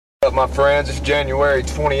What's up, my friends? It's January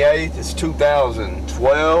 28th. It's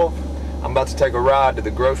 2012. I'm about to take a ride to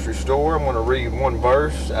the grocery store. I'm going to read one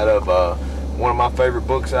verse out of one of my favorite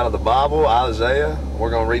books out of the Bible, Isaiah.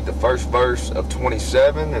 We're going to read the first verse of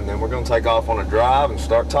 27, and then we're going to take off on a drive and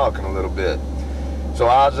start talking a little bit. So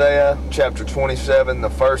Isaiah chapter 27,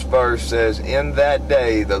 the first verse says, "In that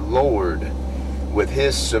day the Lord, with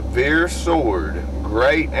his severe sword,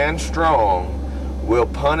 great and strong, will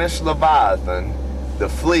punish Leviathan, the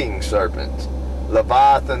fleeing serpent,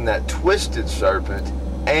 Leviathan, that twisted serpent,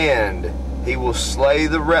 and he will slay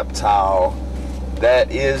the reptile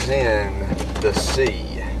that is in the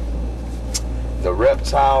sea." The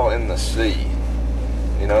reptile in the sea.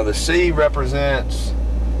 You know, the sea represents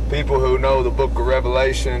people who know the book of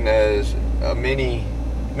Revelation as many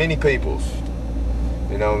peoples.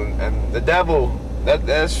 You know, and the devil,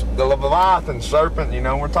 that's the Leviathan serpent. You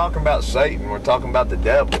know, we're talking about Satan. We're talking about the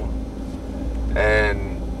devil.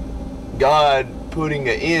 And God putting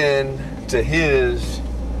an end to his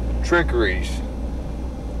trickeries.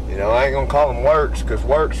 You know, I ain't gonna call them works, because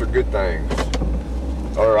works are good things.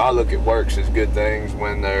 Or I look at works as good things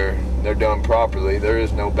when they're done properly. There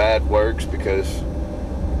is no bad works, because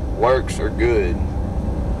works are good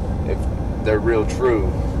if they're real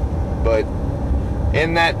true. But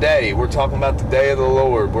in that day, we're talking about the day of the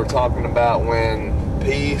Lord. We're talking about when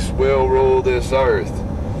peace will rule this earth.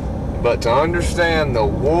 But to understand the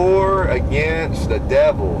war against the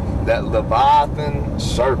devil, that Leviathan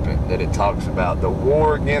serpent that it talks about, the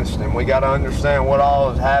war against him, we got to understand what all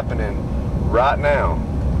is happening right now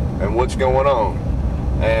and what's going on.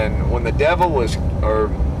 And when the devil was, or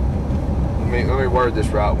let me word this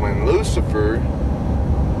right, when Lucifer,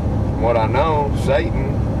 what I know,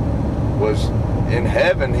 Satan, was in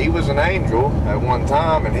heaven, he was an angel at one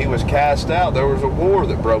time, and he was cast out. There was a war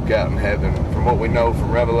that broke out in heaven, from what we know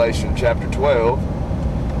from Revelation chapter 12.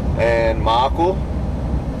 And Michael,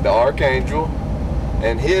 the Archangel,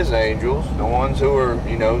 and his angels, the ones who are,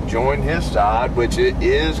 you know, joined his side, which it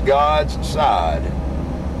is God's side,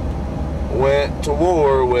 went to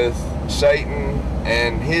war with Satan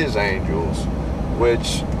and his angels,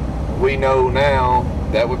 which we know now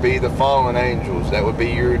that would be the fallen angels. That would be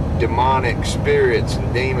your demonic spirits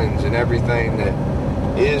and demons and everything that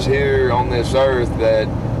is here on this earth that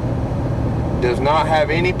does not have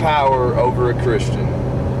any power over a Christian.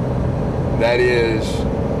 That is,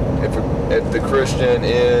 if the Christian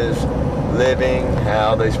is living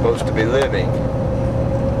how they're supposed to be living.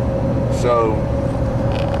 So,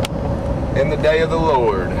 in the day of the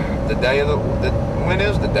Lord, when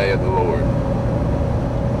is the day of the Lord?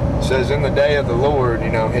 It says, in the day of the Lord,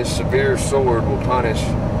 you know, his severe sword will punish.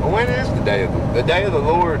 Well, when is the day of the day of the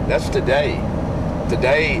Lord? That's today.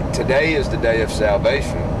 Today is the day of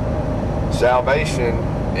salvation. Salvation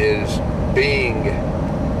is being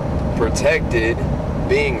protected,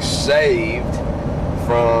 being saved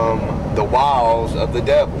from the wiles of the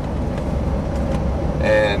devil.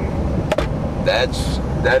 And that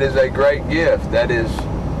is a great gift. That is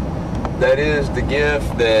the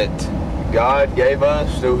gift that God gave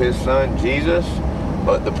us through his son Jesus.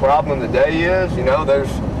 But the problem today is, you know, there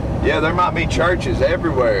might be churches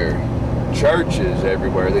everywhere,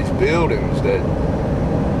 these buildings that,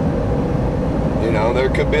 you know, there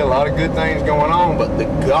could be a lot of good things going on, but the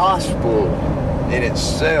gospel in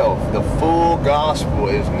itself, the full gospel,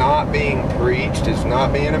 is not being preached, it's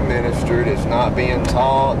not being administered, it's not being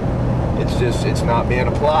taught, it's not being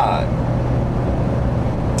applied.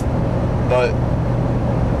 But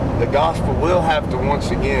the gospel will have to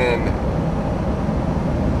once again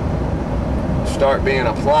start being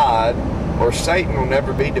applied, or Satan will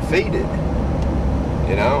never be defeated.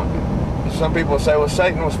 You know, some people say, well,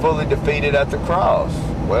 Satan was fully defeated at the cross.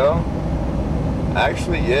 Well,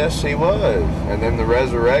 actually, yes, he was. And then the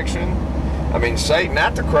resurrection, I mean, Satan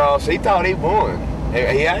at the cross, he thought he won.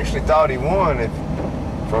 He actually thought he won,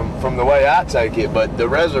 from the way I take it. But the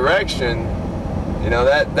resurrection, you know,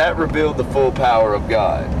 that revealed the full power of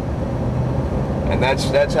God. And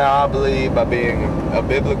that's how I believe, by being a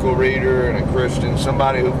biblical reader and a Christian,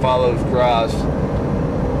 somebody who follows Christ,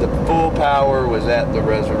 the full power was at the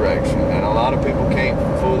resurrection. And a lot of people can't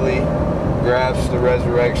fully grasp the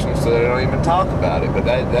resurrection, so they don't even talk about it. But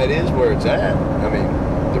that is where it's at. I mean,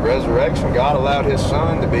 the resurrection, God allowed his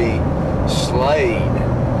son to be slayed.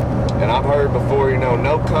 And I've heard before, you know,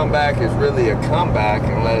 no comeback is really a comeback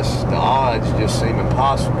unless the odds just seem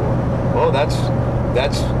impossible. Well,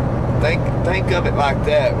 think of it like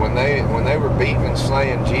that. When they were beating and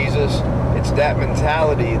slaying Jesus, it's that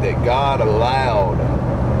mentality that God allowed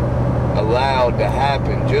to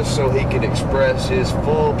happen just so he could express his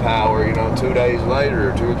full power, you know, 2 days later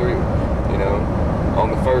or 2 or 3, you know. on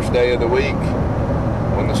the first day of the week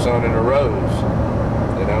when the sun arose.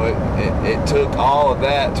 You know, it took all of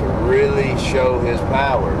that to really show his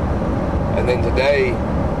power. And then today,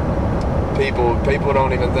 people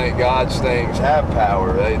don't even think God's things have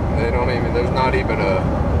power. They don't even. There's not even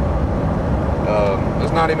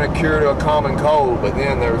a cure to a common cold, but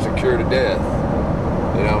then there's a cure to death.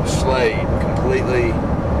 You know, slayed, completely,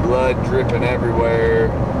 blood dripping everywhere,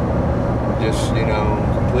 just, you know,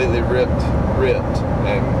 completely ripped,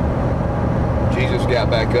 and Jesus got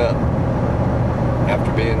back up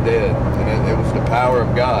after being dead, and it was the power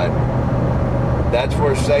of God. That's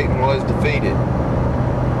where Satan was defeated.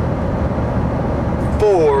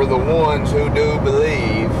 For the ones who do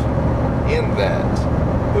believe in that,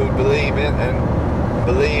 who believe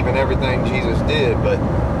in everything Jesus did. But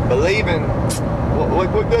believing,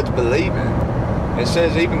 what good's believing? It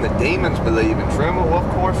says even the demons believe and tremble. Well,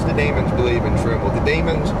 of course the demons believe and tremble. The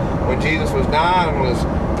demons, when Jesus was dying, was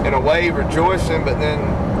in a way rejoicing, but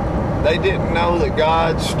then they didn't know that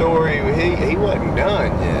God's story, he wasn't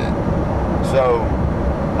done yet. So,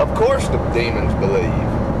 of course the demons believe.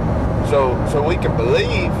 So we can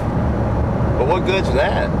believe, but what good's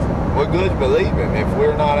that? What good's believing if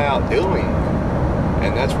we're not out doing?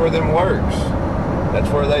 And that's where them works. That's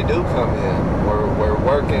where they do come in. Where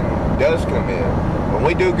working does come in. When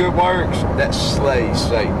we do good works, that slays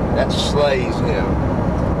Satan. That slays him.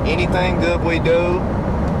 Anything good we do,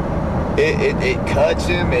 it cuts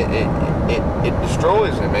him. It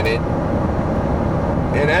destroys him, and it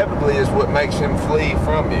inevitably is what makes him flee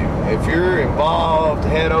from you. If you're involved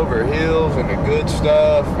head over heels in the good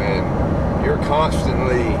stuff, and you're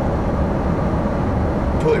constantly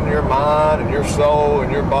putting your mind and your soul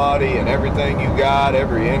and your body and everything you got,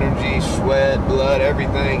 every energy, sweat, blood,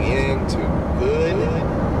 everything into good,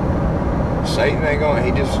 Satan ain't gonna,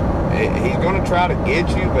 he's gonna try to get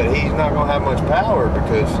you, but he's not gonna have much power,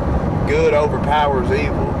 because good overpowers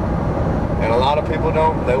evil. And a lot of people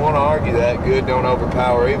they want to argue that good don't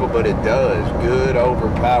overpower evil, but it does. Good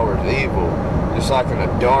overpowers evil. Just like in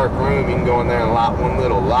a dark room, you can go in there and light one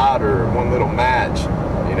little light or one little match,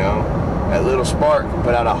 you know. That little spark can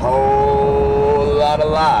put out a whole lot of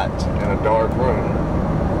light in a dark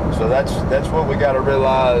room. So that's what we got to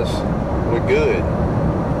realize with good.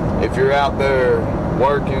 If you're out there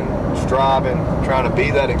working, striving, trying to be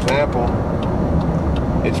that example,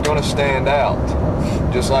 it's going to stand out.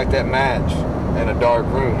 Just like that match in a dark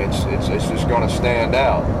room, it's just going to stand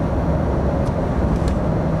out.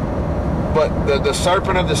 But the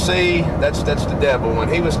serpent of the sea, that's the devil. When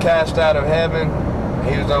he was cast out of heaven,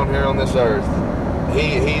 he was on here on this earth.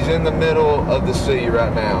 He's in the middle of the sea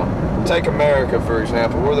right now. Take America, for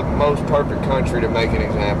example. We're the most perfect country to make an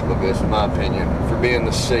example of this, in my opinion, for being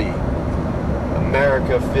the sea.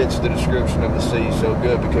 America fits the description of the sea so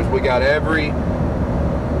good, because we got every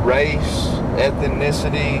race,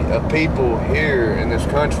 ethnicity of people here in this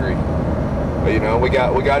country. You know, we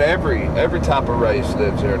got every type of race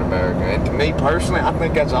lives here in America. And to me personally, I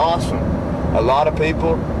think that's awesome. A lot of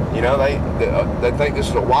people, you know, they think this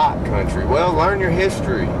is a white country. Well, learn your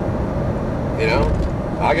history. You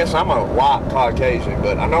know, I guess I'm a white Caucasian,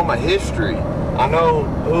 but I know my history. I know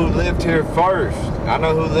who lived here first. I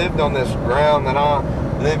know who lived on this ground that I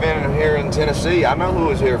live in here in Tennessee. I know who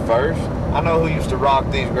was here first. I know who used to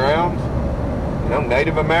rock these grounds. You know,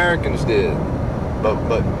 Native Americans did. But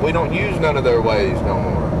we don't use none of their ways no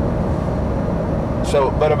more.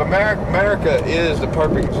 So, but if America is the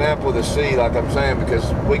perfect example of the sea, like I'm saying, because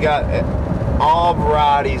we got all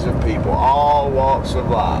varieties of people, all walks of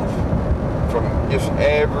life, from just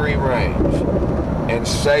every range. And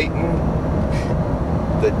Satan,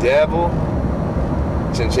 the devil,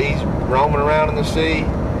 since he's roaming around in the sea,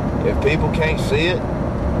 if people can't see it,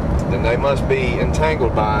 then they must be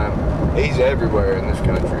entangled by him. He's everywhere in this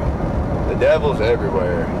country. The devil's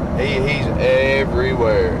everywhere. He's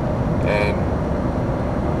everywhere. And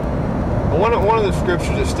one of the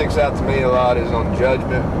scriptures that sticks out to me a lot is on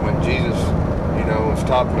judgment, when Jesus, you know, was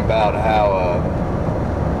talking about how,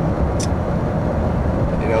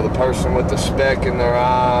 you know, the person with the speck in their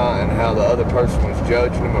eye, and how the other person was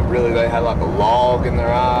judging them, but really they had like a log in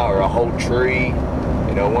their eye or a whole tree.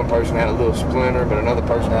 You know, one person had a little splinter, but another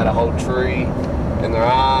person had a whole tree in their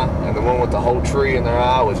eye, and the one with the whole tree in their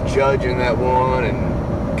eye was judging that one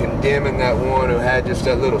and condemning that one who had just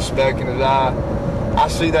that little speck in his eye. I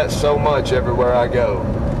see that so much everywhere I go,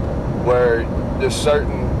 where there's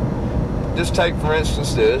certain, just take for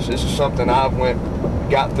instance this is something I've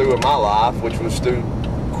got through in my life, which was through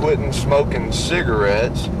quitting smoking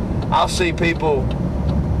cigarettes. I'll see people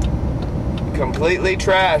completely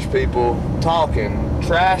trash people talking,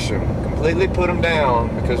 trash them, completely put them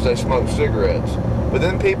down because they smoke cigarettes. But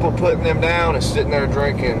then people putting them down and sitting there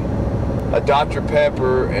drinking a Dr.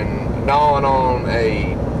 Pepper and gnawing on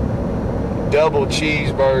a double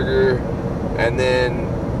cheeseburger, and then,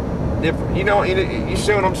 you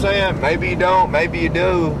see what I'm saying? Maybe you don't, maybe you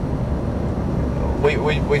do.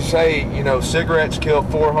 We say, cigarettes kill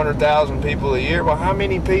 400,000 people a year. Well, how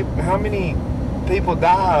many people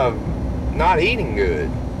die of not eating good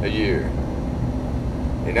a year?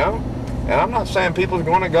 And I'm not saying people's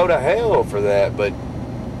going to go to hell for that, but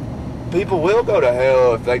people will go to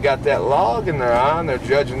hell if they got that log in their eye and they're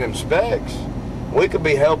judging them specks. We could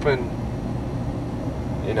be helping,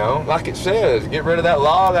 like it says, get rid of that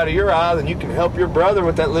log out of your eye, then you can help your brother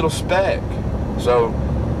with that little speck. So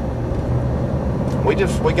we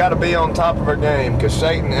got to be on top of our game, because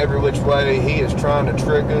Satan, every which way, he is trying to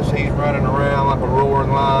trick us. He's running around like a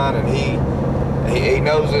roaring lion, and he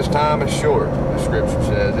knows his time is short. The scripture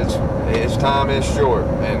says his time is short,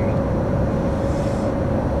 and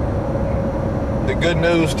the good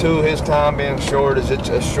news to his time being short is it's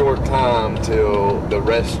a short time till the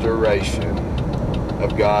restoration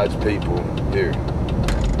of God's people here.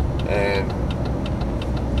 And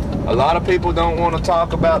a lot of people don't want to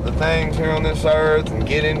talk about the things here on this earth and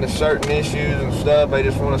get into certain issues and stuff. They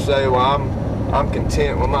just want to say, well, I'm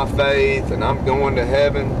content with my faith and I'm going to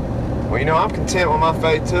heaven. Well, I'm content with my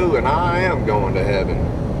faith too, and I am going to heaven.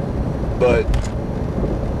 But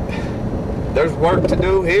there's work to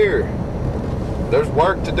do here. There's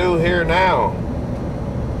work to do here now.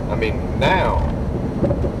 Now.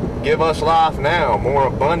 Give us life now, more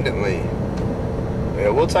abundantly. Yeah,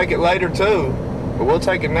 we'll take it later too, but we'll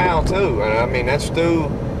take it now too. And that's through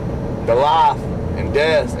the life and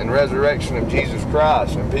death and resurrection of Jesus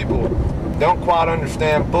Christ. And people don't quite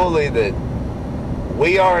understand fully that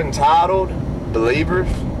we are entitled, believers,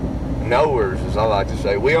 knowers, as I like to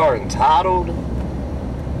say, we are entitled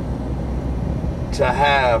to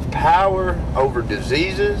have power over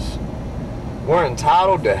diseases. We're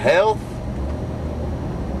entitled to health.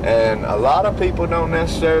 And a lot of people don't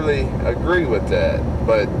necessarily agree with that.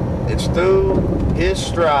 But it's through his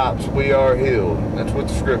stripes we are healed. That's what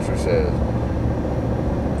the scripture says.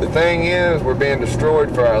 The thing is, we're being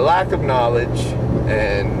destroyed for our lack of knowledge,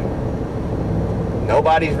 and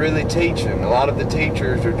nobody's really teaching. A lot of the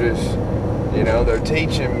teachers are just, they're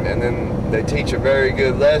teaching, and then they teach a very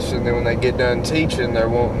good lesson. Then when they get done teaching, they're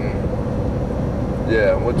wanting,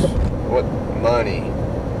 what money?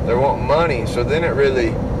 They're wanting money. So then it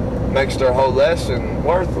really makes their whole lesson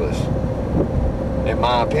worthless, in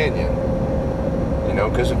my opinion.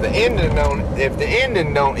 Because if the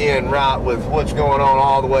ending don't end right with what's going on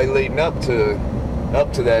all the way leading up to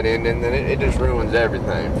that ending, then it just ruins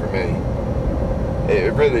everything for me.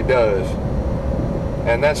 It really does.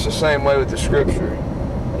 And that's the same way with the scripture.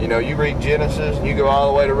 You read Genesis and you go all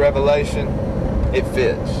the way to Revelation, it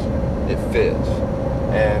fits.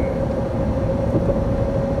 And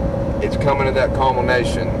it's coming to that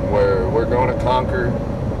culmination where we're going to conquer,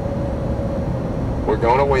 we're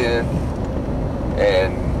going to win,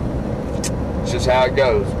 and it's just how it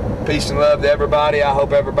goes. Peace and love to everybody. I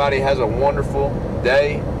hope everybody has a wonderful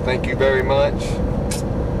day. Thank you very much.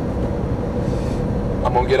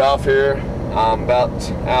 I'm going to get off here. I'm about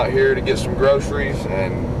out here to get some groceries,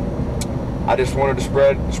 and I just wanted to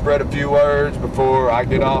spread a few words before I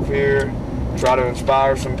get off here. Try to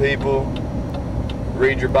inspire some people.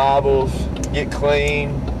 Read your Bibles, get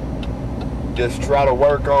clean, just try to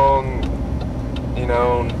work on,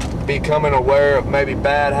 becoming aware of maybe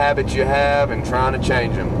bad habits you have and trying to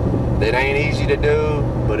change them. It ain't easy to do,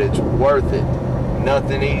 but it's worth it.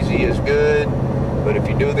 Nothing easy is good, but if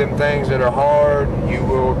you do them things that are hard, you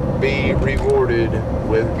will be rewarded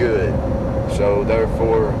with good. So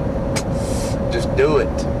therefore, just do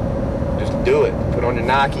it. Just do it. Put on your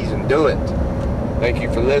Nikes and do it. Thank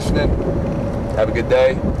you for listening. Have a good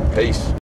day. Peace.